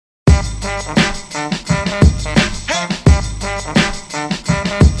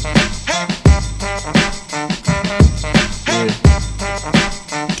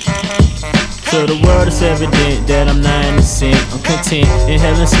To the world it's evident that I'm not innocent. I'm content,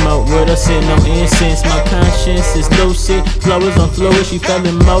 inhaling smoke with a scent, no incense. My conscience is lucid, flow is on fluid. She fell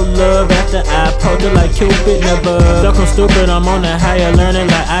in more love after I poked her like Cupid. Never stuck on stupid, I'm on the higher,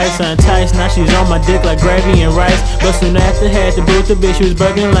 learning like ice. Unticed, now she's on my dick like gravy and rice. But soon after had to boot the bitch, she was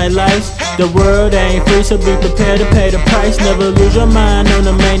bugging like lice. The world ain't free, so be prepared to pay the price. Never lose your mind on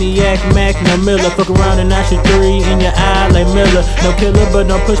a maniac, Mac, no Miller. Fuck around and I shoot 3 in your eye like Miller. No killer, but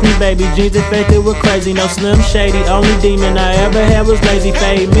don't push me, baby. Jeans infected with crazy, no Slim Shady. Only demon I ever had was lazy.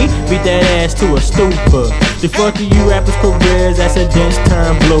 Fade me, beat that ass to a stupor. The fuck to you rappers' careers, accidents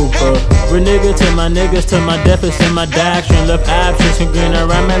turn blooper. Real nigga to my niggas, to my deficit, my doctrine. Left options can grin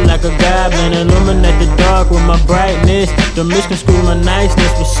around me like a goblin. Illuminate the dark with my brightness. The misconstrue my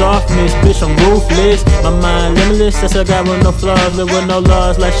niceness with softness. Bitch, I'm ruthless. My mind limitless, that's a guy with no flaws. Live with no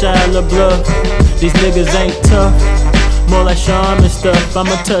laws like Shia LaBeouf. These niggas ain't tough, more like Sean and stuff. I'm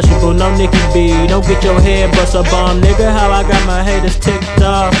untouchable, no Nicki B. Don't get your head bust a bomb, nigga. How I got my haters ticked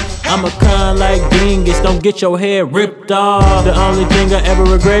off. I'm a con like dingus, don't get your head ripped off. The only thing I ever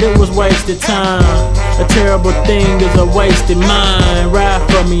regretted was wasted time. A terrible thing is a wasted mind. Ride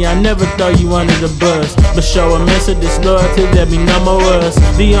for me, I never throw you under the bus, but show immense disloyalty, there be no more us.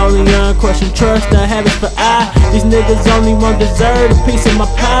 The only unquestioned trust I have is for I. These niggas only want dessert, a piece of my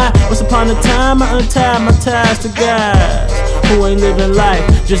pie. Once upon a time I untied my ties to guys who ain't living life,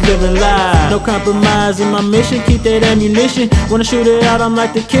 just living life. No compromise in my mission, keep that ammunition. Wanna shoot it out, I'm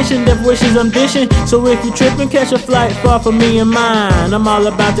like the kitchen, death wishes I'm dishing. So if you trippin', catch a flight far from me and mine. I'm all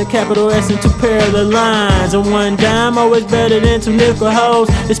about the capital S and 2 parallel lines. And 1 dime always better than 2 nickel hoes,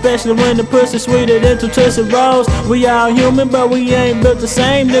 especially when the pussy sweeter than 2 Tootsie Rolls. We all human, but we ain't built the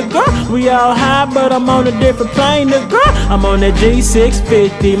same, nigga. We all high, but I'm on a different plane, nigga. I'm on that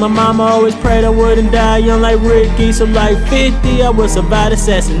G650. My mama always prayed I wouldn't die young like Ricky. So like 50, I would survive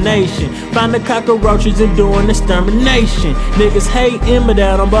assassination. Find the cockroaches and doing extermination. Niggas hating, but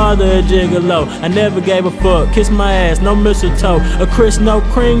that don't bother a gigolo. I never gave a fuck, kiss my ass, no mistletoe. A Khris, no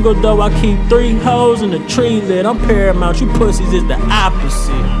Kringle, though I keep 3 hoes in the tree lit. I'm paramount, you pussies is the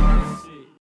opposite.